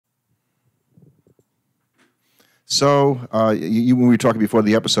So, when we were talking before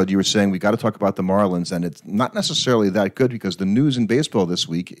the episode, you were saying we got to talk about the Marlins, and it's not necessarily that good because the news in baseball this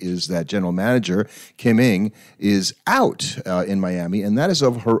week is that general manager Kim Ng is out in Miami, and that is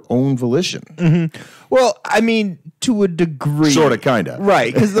of her own volition. Mm-hmm. Well, I mean, to a degree. Sort of, kind of.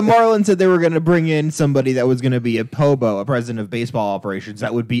 Right, because the Marlins said they were going to bring in somebody that was going to be a POBO, a president of baseball operations,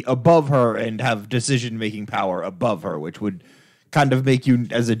 that would be above her and have decision-making power above her, which would kind of make you,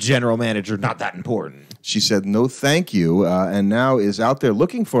 as a general manager, not that important. She said no thank you, and now is out there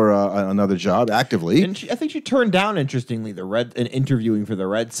looking for another job actively. And I think she turned down, interestingly, interviewing for the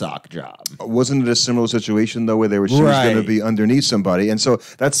Red Sox job. Wasn't it a similar situation, though, where she was going to be underneath somebody? And so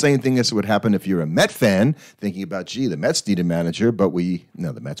that same thing is would happen if you're a Met fan, thinking about, gee, the Mets need a manager, but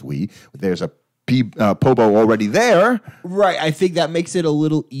there's a POBO already there. Right. I think that makes it a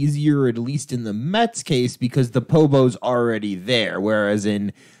little easier, at least in the Mets case, because the POBO's already there. Whereas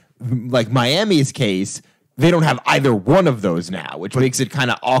in like Miami's case, they don't have either one of those now, which makes it kind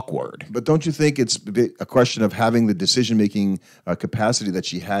of awkward. But don't you think it's a question of having the decision-making capacity that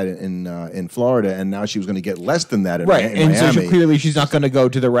she had in Florida, and now she was going to get less than that in Miami? And so clearly she's not going to go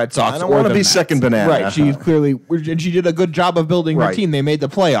to the Red Sox. I don't want to be second banana. Right, she's clearly, and she did a good job of building her team. They made the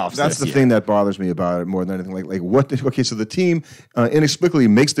playoffs. That's the thing that bothers me about it more than anything. Like what? Okay, so the team inexplicably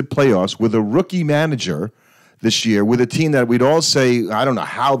makes the playoffs with a rookie manager this year, with a team that we'd all say, I don't know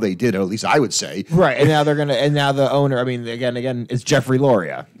how they did it, or at least I would say. Right, and now the owner, I mean, again, is Jeffrey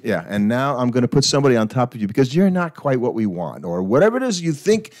Loria. Yeah, and now I'm going to put somebody on top of you because you're not quite what we want, or whatever it is you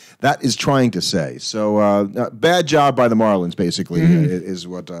think that is trying to say. So, bad job by the Marlins, basically, is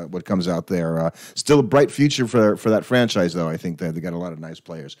what comes out there. Still a bright future for that franchise, though. I think they got a lot of nice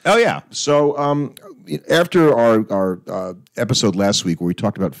players. Oh, yeah. So, after our episode last week where we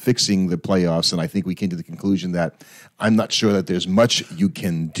talked about fixing the playoffs, and I think we came to the conclusion that I'm not sure that there's much you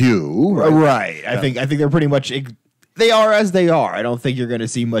can do. Right. I think they're pretty much they are as they are. I don't think you're going to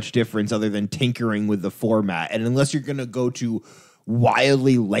see much difference other than tinkering with the format. And unless you're going to go to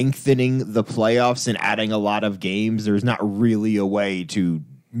wildly lengthening the playoffs and adding a lot of games, there's not really a way to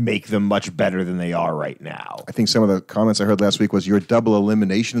make them much better than they are right now. I think some of the comments I heard last week was your double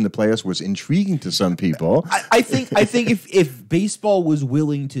elimination in the playoffs was intriguing to some people. I think if baseball was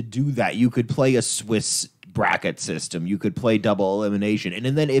willing to do that, you could play a Swiss bracket system. You could play double elimination.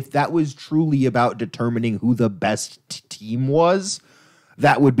 And then if that was truly about determining who the best team was,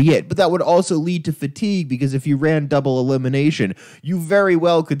 that would be it. But that would also lead to fatigue, because if you ran double elimination, you very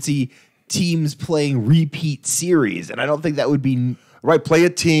well could see teams playing repeat series. And I don't think that would be... Right, play a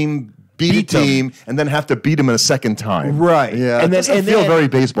team, beat a team, and then have to beat them a second time. Right. Yeah, and doesn't feel very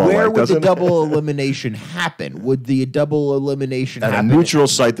baseball-like, where would the doesn't it? double elimination happen? Would the double elimination happen? At a neutral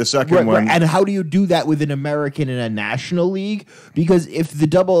site, the second one. Right. And how do you do that with an American and a National League? Because if the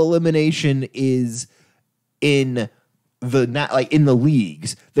double elimination is in the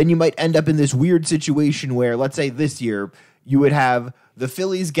leagues, then you might end up in this weird situation where, let's say this year, you would have the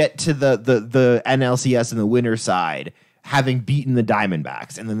Phillies get to the NLCS in the winner's side, having beaten the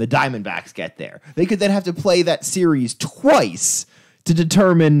Diamondbacks, and then the Diamondbacks get there. They could then have to play that series twice to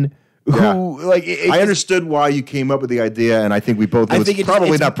determine who. I understood why you came up with the idea, and I think we both know it's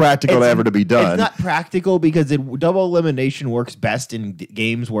probably not practical ever to be done. It's not practical because double elimination works best in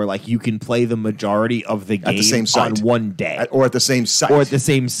games where you can play the majority of the game at the same site. On one day. Or at the same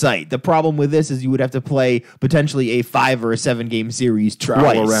site. The problem with this is you would have to play potentially a 5 or a 7 game series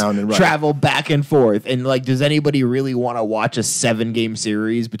travel back and forth. And does anybody really want to watch a 7 game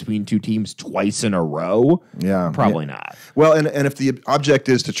series between two teams twice in a row? Yeah. Probably not. Well, and if the object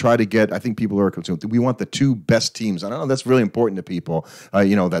is to try to I think people are concerned. We want the 2 best teams. I don't know. That's really important to people.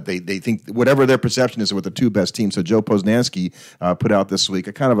 That they think whatever their perception is with the 2 best teams. So Joe Posnanski put out this week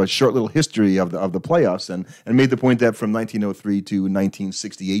a kind of a short little history of the playoffs and made the point that from 1903 to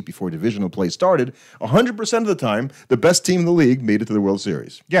 1968, before divisional play started, 100% of the time the best team in the league made it to the World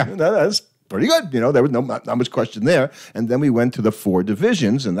Series. Yeah, that's pretty good. There was not much question there. And then we went to the 4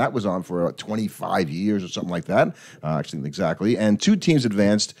 divisions, and that was on for 25 years or something like that. Actually, exactly. And 2 teams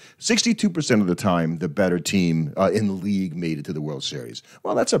advanced. 62% of the time, the better team in the league made it to the World Series.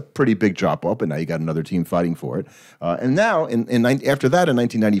 Well, that's a pretty big drop off, and now you got another team fighting for it. And now, after that, in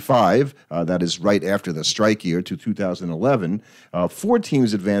 1995, that is right after the strike year to 2011, 4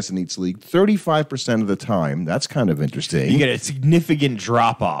 teams advanced in each league 35% of the time. That's kind of interesting. You get a significant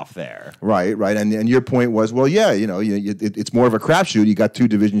drop off there. Right, and your point was, well, yeah, it's more of a crapshoot. You got 2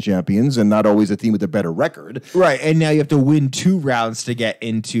 division champions, and not always a team with a better record. Right, and now you have to win 2 rounds to get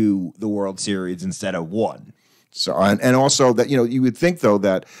into the World Series instead of 1. So and also that you would think though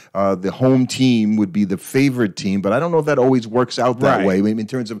that the home team would be the favored team, but I don't know if that always works out that way. I mean, in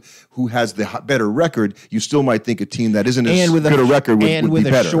terms of who has the better record, you still might think a team that isn't as good a record would be better. And with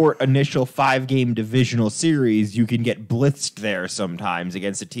a short initial 5-game divisional series, you can get blitzed there sometimes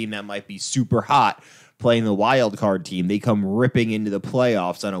against a team that might be super hot. Playing the wild card team, they come ripping into the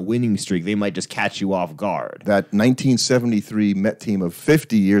playoffs on a winning streak. They might just catch you off guard. That 1973 Met team of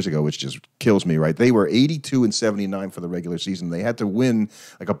 50 years ago, which just kills me, right? They were 82-79 for the regular season. They had to win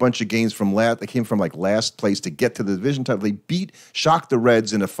like a bunch of games from last. They came from like last place to get to the division title. They shocked the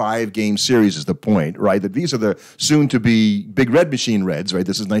Reds in a 5-game series. Is the point, right? That these are the soon-to-be Big Red Machine Reds, right?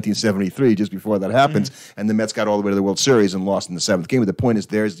 This is 1973, just before that happens, and the Mets got all the way to the World Series and lost in the 7th game. But the point is,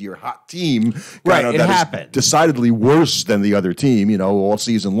 there's your hot team, right? That happened. Decidedly worse than the other team, all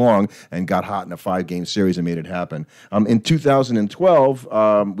season long, and got hot in a 5-game series and made it happen. In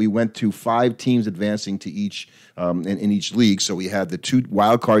 2012, we went to 5 teams advancing to each in each league. So we had the 2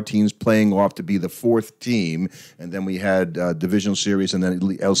 wild card teams playing off to be the 4th team, and then we had divisional series and then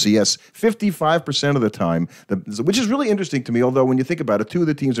LCS 55% of the time, which is really interesting to me. Although when you think about it, 2 of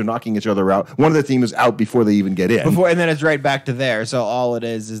the teams are knocking each other out. One of the teams is out before they even get in. And then it's right back to there. So all it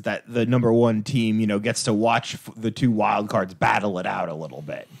is that the number 1 team, gets to watch the 2 wild cards battle it out a little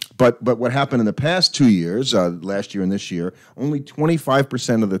bit. But what happened in the past 2 years, last year and this year, only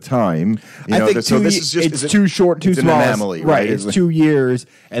 25% of the time. I think it's too short, too small. An anomaly, right? It's 2 years,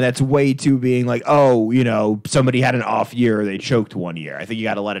 and that's way too being like, somebody had an off year, or they choked 1 year. I think you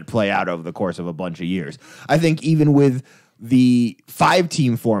got to let it play out over the course of a bunch of years. I think even with the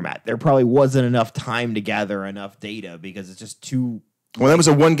 5-team format, there probably wasn't enough time to gather enough data because it's just too. Well, that was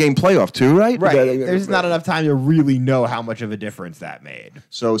a 1-game playoff too, right? Right. There's not enough time to really know how much of a difference that made.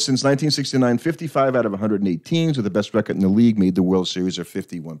 So since 1969, 55 out of 108 teams with the best record in the league made the World Series, or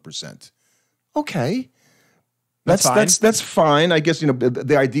 51%. Okay. That's fine. I guess,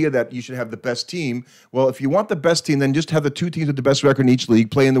 the idea that you should have the best team. Well, if you want the best team, then just have the 2 teams with the best record in each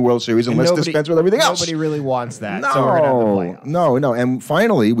league play in the World Series, and let's dispense with everything else. Nobody really wants that. So we're gonna have the playoffs. No. And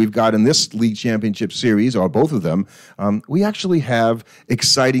finally, we've got in this league championship series, or both of them, we actually have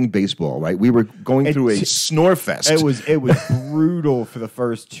exciting baseball, right? We were going through a snore fest. It was brutal for the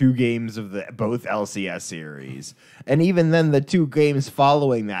first 2 games of both LCS series. And even then, the 2 games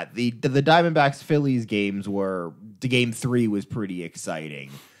following that, the Diamondbacks Phillies games the game 3 was pretty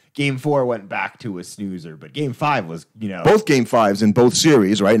exciting. Game 4 went back to a snoozer, but Game 5 was, both Game 5s in both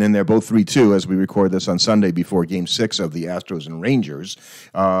series, right? And they're both 3-2 as we record this on Sunday before Game 6 of the Astros and Rangers.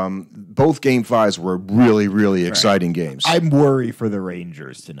 Both Game 5s were really, really exciting games. I'm worried for the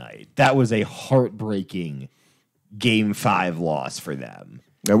Rangers tonight. That was a heartbreaking Game 5 loss for them.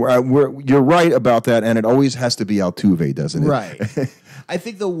 You're right about that, and it always has to be Altuve, doesn't it? Right. I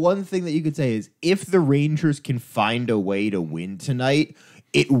think the one thing that you could say is if the Rangers can find a way to win tonight,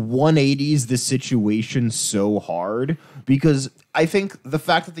 it 180s the situation so hard, because I think the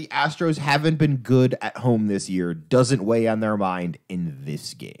fact that the Astros haven't been good at home this year doesn't weigh on their mind in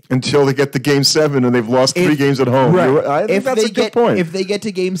this game. Until they get to Game 7 and they've lost 3 games at home. Right. I think that's a good point. If they get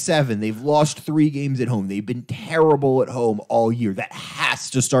to Game 7, they've lost 3 games at home. They've been terrible at home all year. That has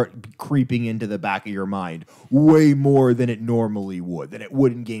to start creeping into the back of your mind way more than it normally would, than it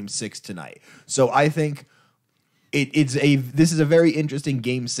would in Game 6 tonight. So I think this is a very interesting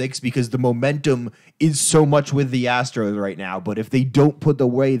Game 6 because the momentum is so much with the Astros right now. But if they don't put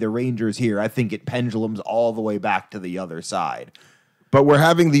away the Rangers here, I think it pendulums all the way back to the other side. But we're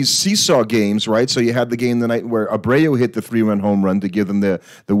having these seesaw games, right? So you had the game the night where Abreu hit the 3-run home run to give them the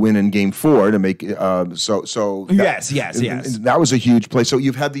win in Game 4 to make yes. That was a huge play. So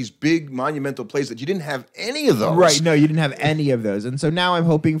you've had these big monumental plays that you didn't have any of those. Right? No, you didn't have any of those, and so now I'm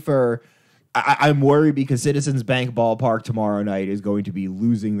hoping for. I'm worried because Citizens Bank Ballpark tomorrow night is going to be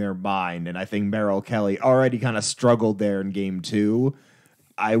losing their mind, and I think Merrill Kelly already kind of struggled there in Game 2.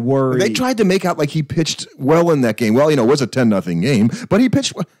 I worry. They tried to make out like he pitched well in that game. Well, it was a 10-0 game, but he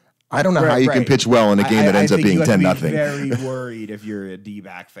pitched well. I don't know how you can pitch well in a game that ends up being 10-0. I'm very worried if you're a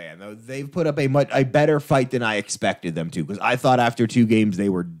D-back fan. Though they've put up a better fight than I expected them to, because I thought after 2 games they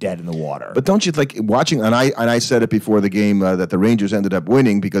were dead in the water. But don't you like watching? And I said it before the game that the Rangers ended up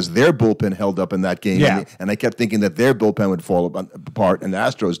winning because their bullpen held up in that game. Yeah. And I kept thinking that their bullpen would fall apart, and the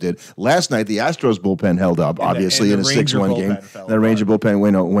Astros did. Last night the Astros bullpen held up, obviously, in a 6-1 game. The Ranger bullpen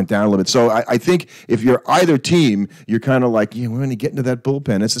went down a little bit. So I think if you're either team, you're kind of like, we're going to get into that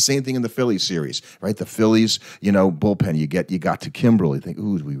bullpen. It's the same thing in the Phillies series, right? The Phillies, bullpen. You got to Kimbrel. You think,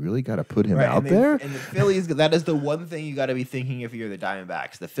 ooh, we really got to put him out there. And the Phillies, that is the one thing you got to be thinking if you're the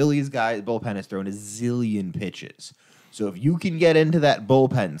Diamondbacks. The Phillies guy bullpen has thrown a zillion pitches. So if you can get into that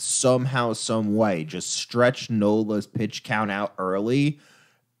bullpen somehow, some way, just stretch Nola's pitch count out early,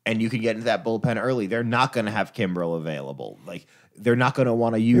 and you can get into that bullpen early, they're not going to have Kimbrel available. Like, they're not going to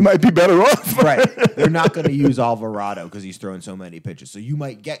want to use... You might be better off. Right. They're not going to use Alvarado because he's throwing so many pitches. So you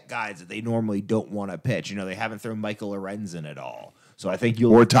might get guys that they normally don't want to pitch. You know, they haven't thrown Michael Lorenzen at all. So I think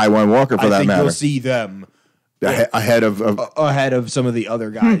you'll... Or Taijuan Walker, for that matter. You'll see them... ahead of some of the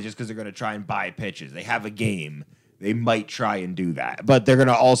other guys just because they're going to try and buy pitches. They have a game. They might try and do that. But they're going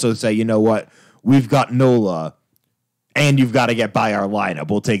to also say, you know what? We've got Nola, and you've got to get by our lineup.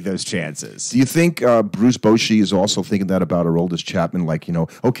 We'll take those chances. Do you think Bruce Bochy is also thinking that about Aroldis Chapman? Like, you know,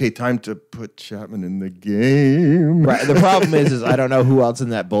 okay, time to put Chapman in the game. Right. The problem is I don't know who else in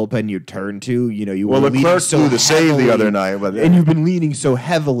that bullpen you turn to. You know, Leclerc threw the save the other night, and you've been leaning so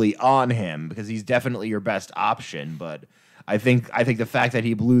heavily on him because he's definitely your best option. But I think the fact that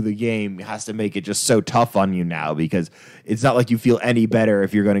he blew the game has to make it just so tough on you now because it's not like you feel any better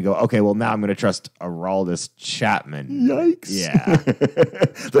if you're going to go, okay, well, now I'm going to trust Aroldis Chapman. Yikes.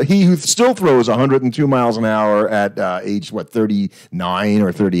 Yeah. He who still throws 102 miles an hour at age, 39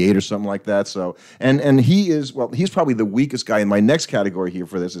 or 38 or something like that. So, and he's probably the weakest guy in my next category here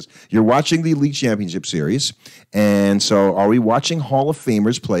for this is you're watching the Elite Championship Series. And so are we watching Hall of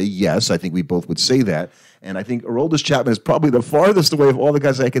Famers play? Yes, I think we both would say that. And I think Aroldis Chapman is probably the farthest away of all the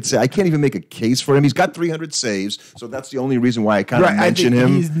guys I could say. I can't even make a case for him. He's got 300 saves, so that's the only reason why I kind of mention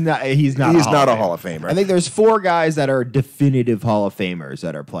him. He's not a Hall of Famer. I think there's 4 guys that are definitive Hall of Famers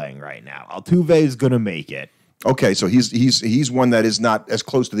that are playing right now. Altuve is going to make it. Okay, so he's one that is not as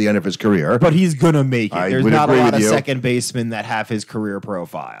close to the end of his career, but he's gonna make it. There's not a lot of second basemen that have his career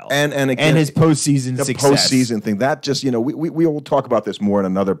profile and again, his postseason success. The postseason thing that just we will talk about this more in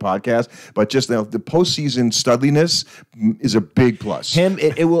another podcast, but just the postseason studliness is a big plus.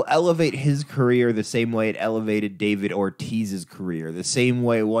 It will elevate his career the same way it elevated David Ortiz's career, the same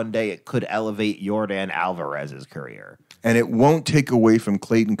way one day it could elevate Yordan Alvarez's career. And it won't take away from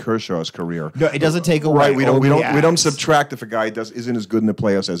Clayton Kershaw's career. No, it doesn't take away. Right, we don't subtract if a guy isn't as good in the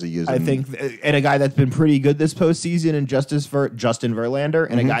playoffs as he is. I think, and a guy that's been pretty good this postseason in Justin Verlander,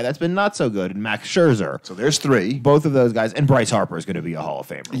 and a guy that's been not so good in Max Scherzer. So there's 3. Both of those guys, and Bryce Harper is going to be a Hall of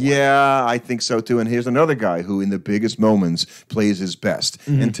Famer. Yeah, I think so too. And here's another guy who, in the biggest moments, plays his best.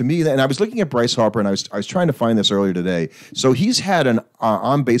 And to me, and I was looking at Bryce Harper, and I was trying to find this earlier today. So he's had an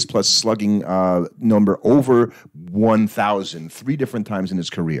on base plus slugging number over 1,000 3 different times in his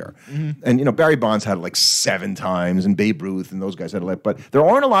career. And Barry Bonds had it like 7 times, and Babe Ruth and those guys had it. But there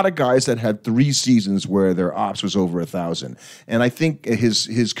aren't a lot of guys that had 3 seasons where their ops was over 1,000. And I think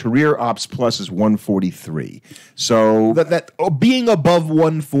his career ops plus is 143. So being above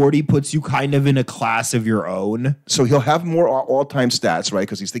 140 puts you kind of in a class of your own. So he'll have more all-time stats, right?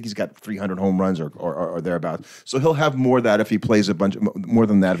 Because he's got 300 home runs or thereabouts. So he'll have more that if he plays more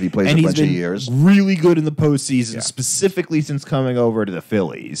than that if he plays a bunch of years. Really good in the postseason, specifically since coming over to the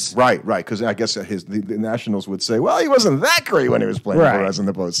Phillies. Right. Because I guess the Nationals would say, well, he wasn't that great when he was playing for us in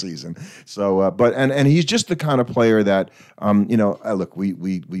the postseason. So, and he's just the kind of player that, look, we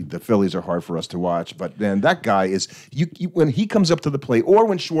the Phillies are hard for us to watch, but then that guy is when he comes up to the plate, or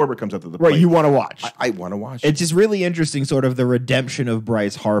when Schwarber comes up to the plate, you want to watch. I want to watch. It's just really interesting, sort of the redemption of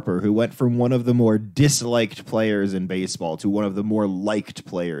Bryce Harper, who went from one of the more disliked players in baseball to one of the more liked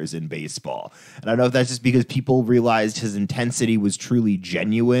players in baseball. And I don't know if that's just because people realized his intensity was truly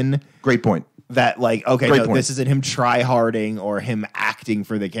genuine. Great point. That this isn't him try-harding or him acting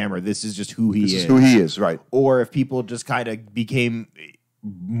for the camera. This is just who he is. This is who he is, right. Or if people just kind of became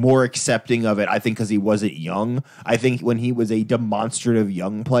more accepting of it, I think because he wasn't young. I think when he was a demonstrative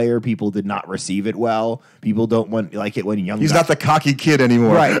young player, people did not receive it well. People don't like it when young. He's not the cocky kid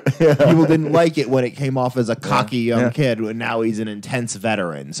anymore, right? People didn't like it when it came off as a cocky young kid, and now he's an intense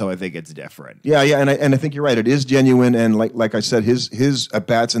veteran. So I think it's different. Yeah, and I think you're right. It is genuine, and like I said, his at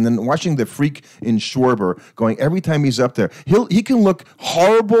bats, and then watching the freak in Schwarber going every time he's up there, he can look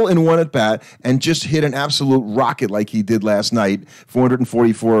horrible in one at bat and just hit an absolute rocket like he did last night.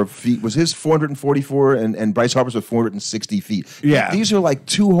 444 feet was his 444, and Bryce Harper's with 460 feet. Yeah, these are like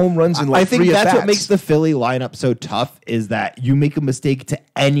 2 home runs in like 3 at-bats. I think that's what makes the Philly lineup so tough, is that you make a mistake to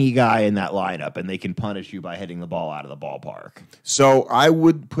any guy in that lineup, and they can punish you by hitting the ball out of the ballpark. So I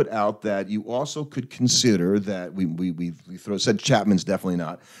would put out that you also could consider that we said Chapman's definitely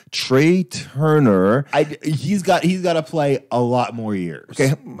not. Trey Turner, he's got to play a lot more years.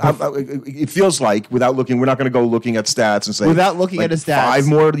 Okay, it feels like without looking, we're not going to go looking at stats and say without looking at his stats. 5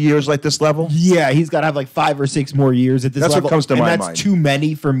 more years like this level? Yeah, he's got to have like 5 or 6 more years at this level. That's what comes to my mind. That's too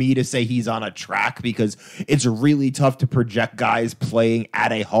many for me to say he's on a track because it's really tough to project guys playing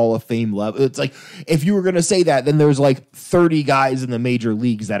at a Hall of Fame level. It's like if you were going to say that, then there's like 30 guys in the major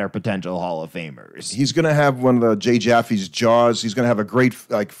leagues that are potential Hall of Famers. He's going to have one of the Jay Jaffe's jaws. He's going to have a great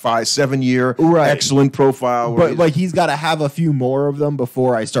 5-7 year excellent profile. But like he's got to have a few more of them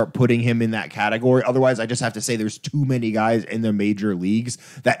before I start putting him in that category. Otherwise, I just have to say there's too many guys in the major leagues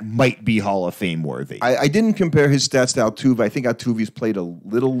that might be Hall of Fame worthy. I didn't compare his stats to Altuve. I think Altuve's played a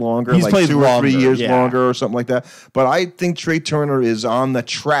little longer, He's like played 2 or 3 years yeah. longer or something like that. But I think Trey Turner is on the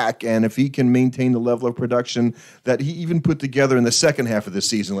track, and if he can maintain the level of production that he even put together in the second half of the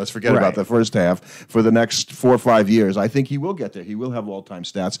season, let's forget about the first half, for the next 4 or 5 years, I think he will get there. He will have all-time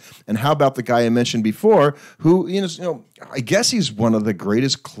stats. And how about the guy I mentioned before, who, I guess he's one of the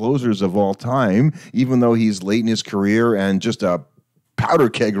greatest closers of all time, even though he's late in his career and just a powder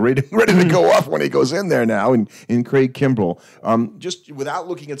keg ready to go off when he goes in there now in Craig Kimbrell. Just without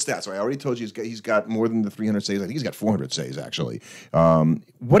looking at stats, so I already told you he's got more than the 300 saves. I think he's got 400 saves, actually.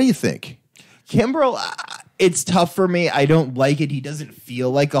 What do you think? Kimbrell, it's tough for me. I don't like it. He doesn't feel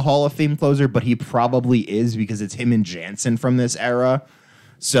like a Hall of Fame closer, but he probably is because it's him and Jansen from this era.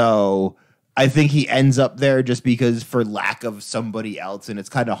 So I think he ends up there just because for lack of somebody else, and it's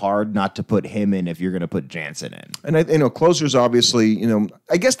kind of hard not to put him in if you're going to put Jansen in. And closers obviously,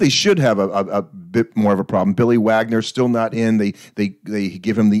 I guess they should have a bit more of a problem. Billy Wagner still not in. They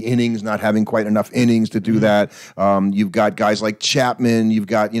give him the innings, not having quite enough innings to do that. You've got guys like Chapman. You've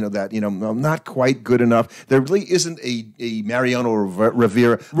got not quite good enough. There really isn't a Mariano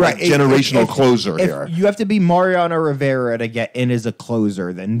Rivera generational closer here. You have to be Mariano Rivera to get in as a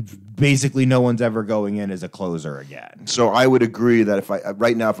closer, then basically no one's ever going in as a closer again. So I would agree that if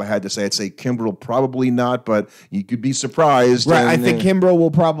I had to say, I'd say Kimbrell probably not, but you could be surprised. Right, I think Kimbrell will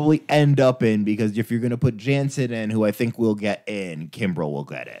probably end up in because if you're going to put Jansen in, who I think will get in, Kimbrell will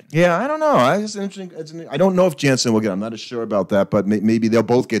get in. Yeah, I don't know. I don't know if Jansen will get in. I'm not as sure about that, but maybe they'll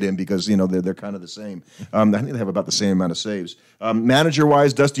both get in because they're kind of the same. I think they have about the same amount of saves.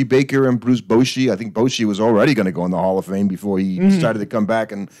 Manager-wise, Dusty Baker and Bruce Bochy. I think Bochy was already going to go in the Hall of Fame before he started to come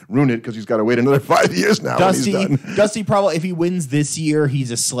back and ruin it because he's got to wait another 5 years now. Dusty probably, if he wins this year,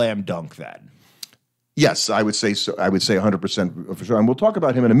 he's a slam dunk then. Yes, I would say so. I would say 100% for sure. And we'll talk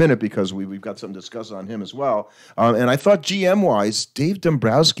about him in a minute because we've got something to discuss on him as well. And I thought GM-wise, Dave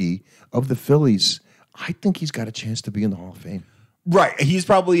Dombrowski of the Phillies, I think he's got a chance to be in the Hall of Fame. Right. He's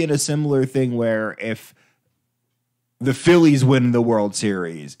probably in a similar thing where if the Phillies win the World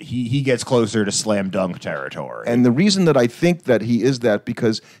Series, he gets closer to slam dunk territory. And the reason that I think that he is that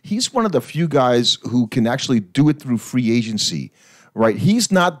because he's one of the few guys who can actually do it through free agency. Right,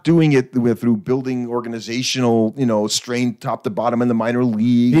 he's not doing it through building organizational, strain top to bottom in the minor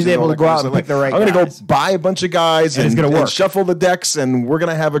leagues. He's able to go out and pick the right guys. I'm going to go buy a bunch of guys and it's going to work. Shuffle the decks, and we're going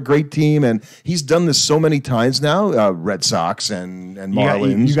to have a great team. And he's done this so many times now. Red Sox and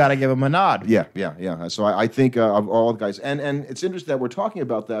Marlins. You got to give him a nod. Yeah. So I think of all the guys, and it's interesting that we're talking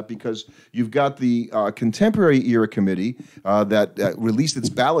about that because you've got the contemporary era committee that released its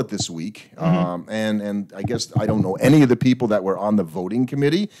ballot this week, and I guess I don't know any of the people that were on the voting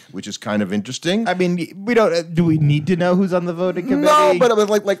committee, which is kind of interesting. I mean, we don't. Do we need to know who's on the voting committee? No, but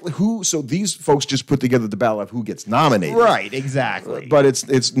like who? So these folks just put together the ballot of who gets nominated. Right, exactly. But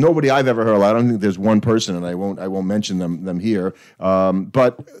it's nobody I've ever heard of. I don't think there's one person, and I won't mention them here.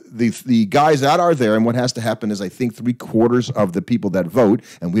 But the guys that are there, and what has to happen is I think 3/4 of the people that vote,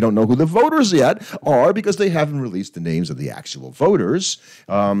 and we don't know who the voters yet are because they haven't released the names of the actual voters.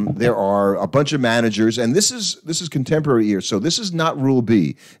 There are a bunch of managers, and this is contemporary year, so this is not Rule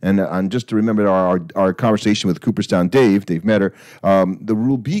B. And just to remember our conversation with Cooperstown Dave Metter, the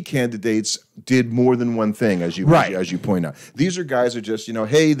Rule B candidates did more than one thing, as you point out. These are guys who just,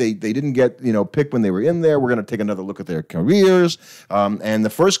 hey, they didn't get, picked when they were in there. We're going to take another look at their careers. And the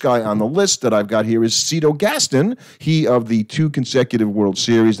first guy on the list that I've got here is Cito Gaston. He of the 2 consecutive World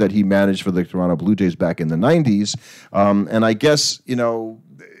Series that he managed for the Toronto Blue Jays back in the 90s. And I guess,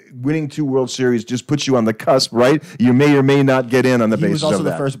 winning 2 World Series just puts you on the cusp, right? You may or may not get in on the basis of that. He was also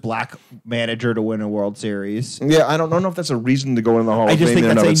the first black manager to win a World Series. Yeah, I don't know if that's a reason to go in the Hall of Fame. I just think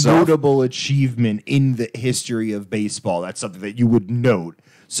that's a notable achievement in the history of baseball. That's something that you would note.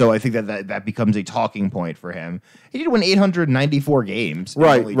 So I think that becomes a talking point for him. He did win 894 games in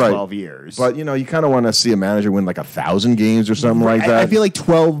Right, only right. 12 years. But, you kind of want to see a manager win like 1,000 games or something like that. I feel like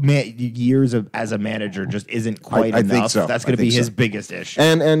 12 years as a manager just isn't quite I enough. think so. That's going to be his biggest issue.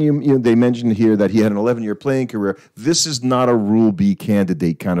 And they mentioned here that he had an 11-year playing career. This is not a Rule B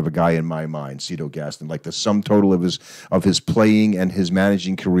candidate kind of a guy in my mind, Cito Gaston. Like the sum total of his playing and his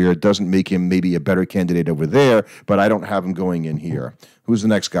managing career doesn't make him maybe a better candidate over there, but I don't have him going in here. Who's the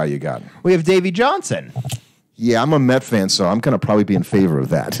next guy you got? We have Davey Johnson. Yeah, I'm a Met fan, so I'm going to probably be in favor of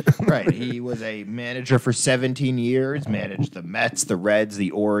that. Right. He was a manager for 17 years, managed the Mets, the Reds,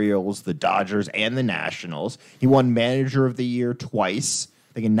 the Orioles, the Dodgers, and the Nationals. He won Manager of the Year twice,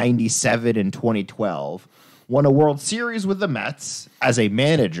 I think in 97 and 2012. Won a World Series with the Mets as a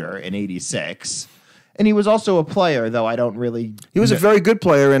manager in 86. And he was also a player, though I don't really... He was a very good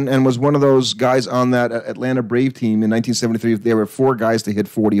player and was one of those guys on that Atlanta Brave team in 1973. There were 4 guys to hit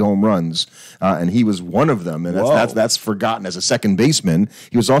 40 home runs, and he was one of them. And that's forgotten as a second baseman.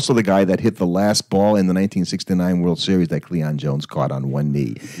 He was also the guy that hit the last ball in the 1969 World Series that Cleon Jones caught on one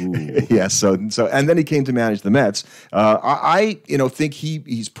knee. Yeah, so and then he came to manage the Mets. I think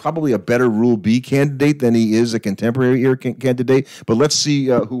he's probably a better Rule B candidate than he is a contemporary era candidate. But let's see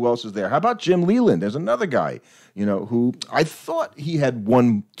who else is there. How about Jim Leyland? There's another guy, who I thought he had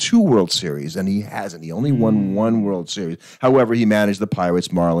won 2 World Series, and he hasn't. He only won 1 World Series. However, he managed the Pirates,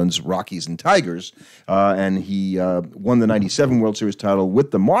 Marlins, Rockies, and Tigers, and he won the 97 World Series title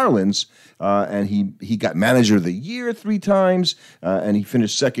with the Marlins, and he got Manager of the Year 3 times, and he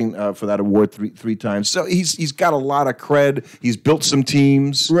finished second for that award three times. So he's got a lot of cred. He's built some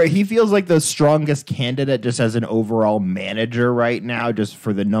teams. Right, he feels like the strongest candidate just as an overall manager right now, just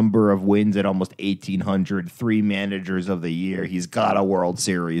for the number of wins at almost 1,800, 3 managers of the year. He's got a World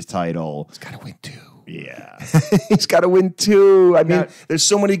Series title. He's got to win 2. Yeah. He's got to win 2. I mean, there's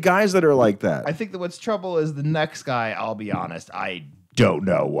so many guys that are like that. I think that what's trouble is the next guy, I'll be honest, I don't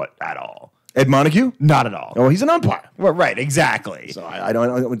know what at all. Ed Montague? Not at all. Oh, he's an umpire. Well, right, exactly. So I don't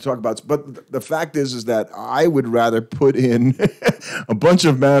want to talk about it. But the fact is that I would rather put in a bunch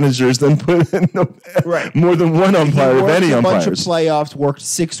of managers than put in more than one umpire of any umpires. A bunch of playoffs, worked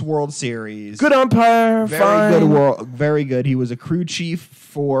 6 World Series. Good umpire, very good. He was a crew chief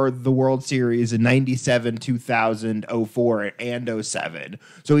for the World Series in 97, 2000, 04, and 07.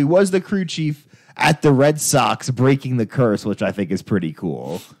 So he was the crew chief at the Red Sox, breaking the curse, which I think is pretty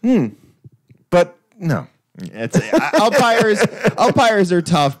cool. But no. Umpires are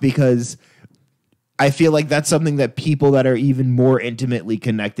tough because I feel like that's something that people that are even more intimately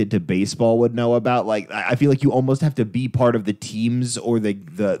connected to baseball would know about. Like, I feel like you almost have to be part of the teams or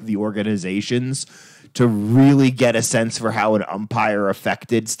the organizations to really get a sense for how an umpire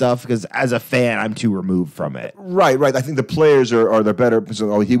affected stuff, because as a fan, I'm too removed from it. Right. I think the players are the better.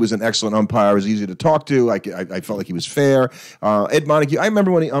 So, he was an excellent umpire. He was easy to talk to. I felt like he was fair. Ed Montague, I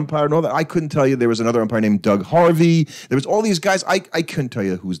remember when he umpired and all that. I couldn't tell you. There was another umpire named Doug Harvey. There was all these guys. I couldn't tell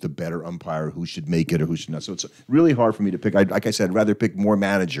you who's the better umpire, who should make it or who should not. So it's really hard for me to pick. Like I said, I'd rather pick more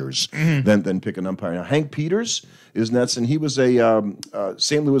managers than pick an umpire. Now, Hank Peters is nuts, and he was a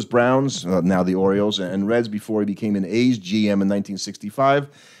St. Louis Browns, now the Orioles, and Reds before he became an A's GM in 1965.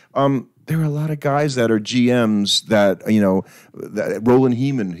 There are a lot of guys that are GMs that, that Roland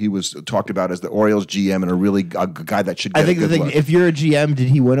Heeman, he was talked about as the Orioles GM and a guy that should get a good look. If you're a GM, did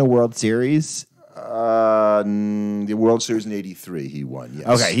he win a World Series? The World Series in '83, he won. Yes.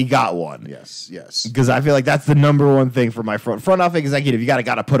 Okay, he got one. Yes. Because I feel like that's the number one thing for my front office executive. You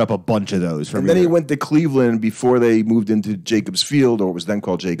got to put up a bunch of those. And then he went to Cleveland before they moved into Jacobs Field, or it was then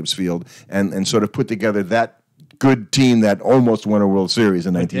called Jacobs Field, and sort of put together that good team that almost won a World Series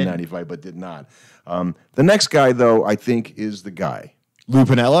in 1995, but did not. The next guy, though, I think is the guy. Lou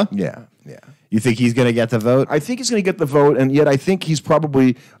Pinella? Yeah. You think he's going to get the vote? I think he's going to get the vote, and yet I think he's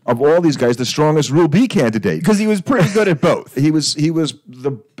probably, of all these guys, the strongest Rule B candidate. Because he was pretty good at both. He was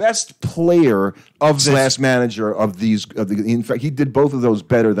the best player / manager of these. In fact, he did both of those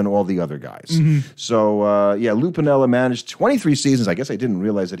better than all the other guys. So, Lou Pinella managed 23 seasons. I guess I didn't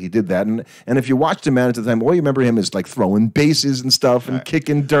realize that he did that. And if you watched him manage at the time, all you remember him is like throwing bases and stuff and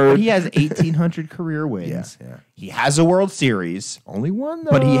kicking dirt. But he has 1,800 career wins. Yeah. He has a World Series. Only one,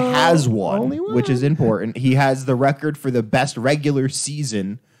 though. But he has one, Only one. Which is important. He has the record for the best regular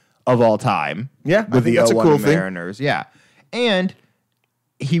season of all time. Yeah, with the that's a cool Mariners. thing. Yeah. And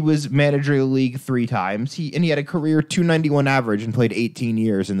he was manager of the league 3 times. He had a career 291 average and played 18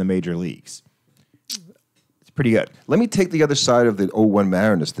 years in the major leagues. It's pretty good. Let me take the other side of the 01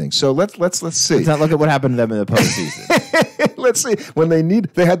 Mariners thing. So let's see. Let's not look at what happened to them in the postseason. Let's see. When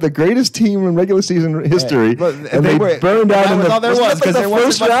they had the greatest team in regular season history, and they were burned out in the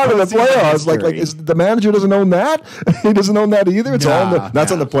first round of the playoffs. Like the manager doesn't own that. He doesn't own that either. It's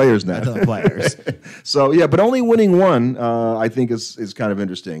that's on the players now. That's on the players. So yeah, but only winning one, I think is kind of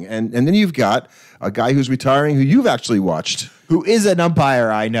interesting. And then you've got a guy who's retiring who you've actually watched. Who is an umpire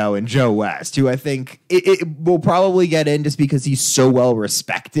I know in Joe West, who I think it will probably get in just because he's so well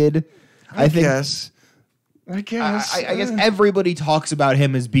respected. I guess everybody talks about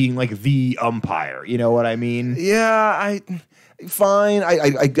him as being like the umpire. You know what I mean? Yeah, fine.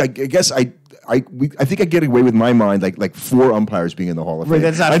 I guess I think I get away with my mind like 4 umpires being in the Hall of Fame.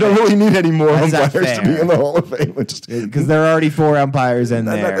 I don't really need any more umpires to be in the Hall of Fame. Because there are already 4 umpires in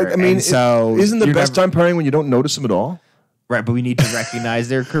there. I mean, so isn't the best umpiring when you don't notice them at all? Right, but we need to recognize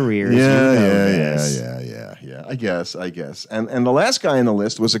their careers. Yeah. I guess. And the last guy on the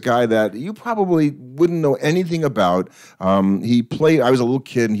list was a guy that you probably wouldn't know anything about. He played. I was a little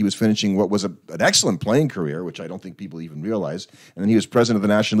kid, and he was finishing what was an excellent playing career, which I don't think people even realize. And then he was president of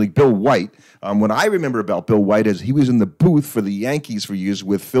the National League. Bill White. What I remember about Bill White is he was in the booth for the Yankees for years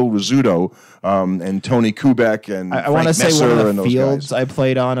with Phil Rizzuto and Tony Kubek and I want to say one of the fields I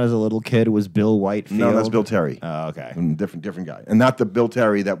played on as a little kid was Bill White Field. No, that's Bill Terry. Oh, okay. Different guy, and not the Bill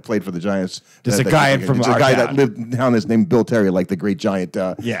Terry that played for the Giants. Just a guy from a guy that lived down his name Bill Terry, like the great Giant,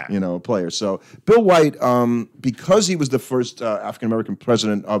 player. So Bill White, because he was the first African American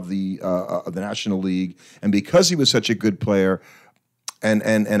president of the National League, and because he was such a good player. And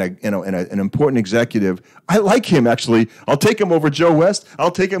an important executive. I like him actually. I'll take him over Joe West. I'll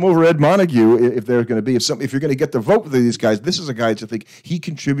take him over Ed Montague if they're going to be. If you're going to get the vote with these guys, this is a guy to think he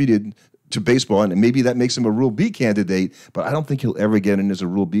contributed to baseball, and maybe that makes him a Rule B candidate, but I don't think he'll ever get in as a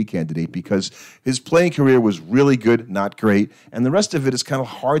Rule B candidate because his playing career was really good, not great, and the rest of it is kind of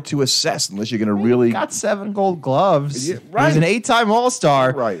hard to assess unless you're going to really... He got 7 Gold Gloves. Yeah, right. He's an 8-time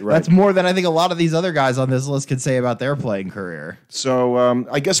All-Star. Right. That's more than I think a lot of these other guys on this list could say about their playing career. So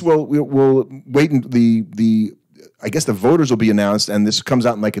I guess we'll wait and I guess the voters will be announced, and this comes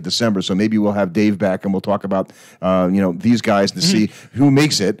out in like December, so maybe we'll have Dave back and we'll talk about these guys to see who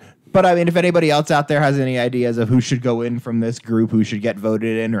makes it. But I mean, if anybody else out there has any ideas of who should go in from this group, who should get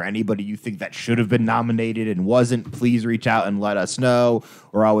voted in, or anybody you think that should have been nominated and wasn't, please reach out and let us know.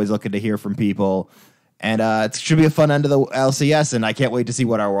 We're always looking to hear from people. And it should be a fun end of the LCS, and I can't wait to see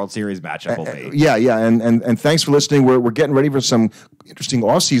what our World Series matchup will be. Yeah, and thanks for listening. We're getting ready for some interesting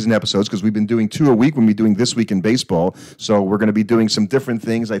off-season episodes because we've been doing 2 a week when we're doing This Week in Baseball. So we're going to be doing some different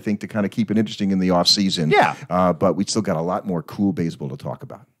things, I think, to kind of keep it interesting in the off-season. Yeah. But we still got a lot more cool baseball to talk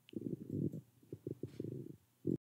about.